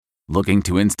Looking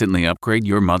to instantly upgrade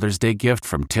your Mother's Day gift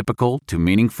from typical to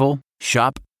meaningful?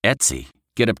 Shop Etsy.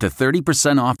 Get up to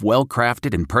 30% off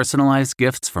well-crafted and personalized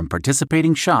gifts from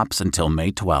participating shops until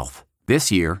May 12th. This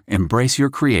year, embrace your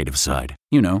creative side.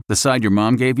 You know, the side your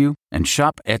mom gave you. And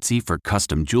shop Etsy for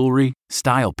custom jewelry,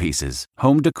 style pieces,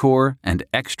 home decor, and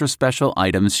extra special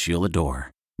items she'll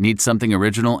adore. Need something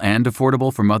original and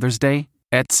affordable for Mother's Day?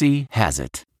 Etsy has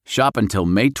it. Shop until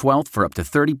May 12th for up to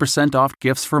 30% off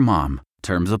gifts for mom.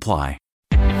 Terms apply.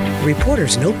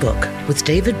 Reporter's Notebook with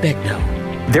David Begnaud.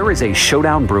 There is a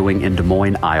showdown brewing in Des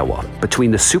Moines, Iowa,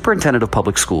 between the superintendent of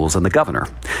public schools and the governor,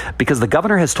 because the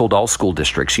governor has told all school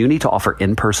districts you need to offer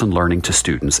in-person learning to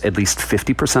students at least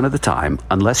 50% of the time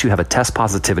unless you have a test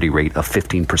positivity rate of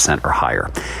 15% or higher.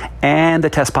 And the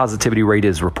test positivity rate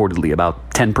is reportedly about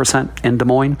 10% in Des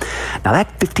Moines. Now,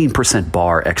 that 15%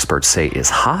 bar, experts say, is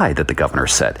high that the governor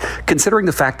set, considering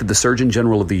the fact that the Surgeon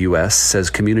General of the U.S. says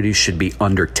communities should be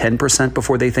under 10%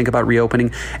 before they think about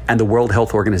reopening, and the World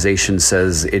Health Organization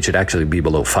says it should actually be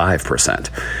below 5%.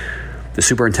 The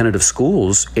superintendent of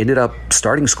schools ended up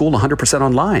starting school 100%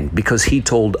 online because he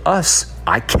told us,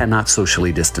 I cannot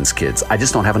socially distance kids. I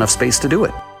just don't have enough space to do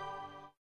it.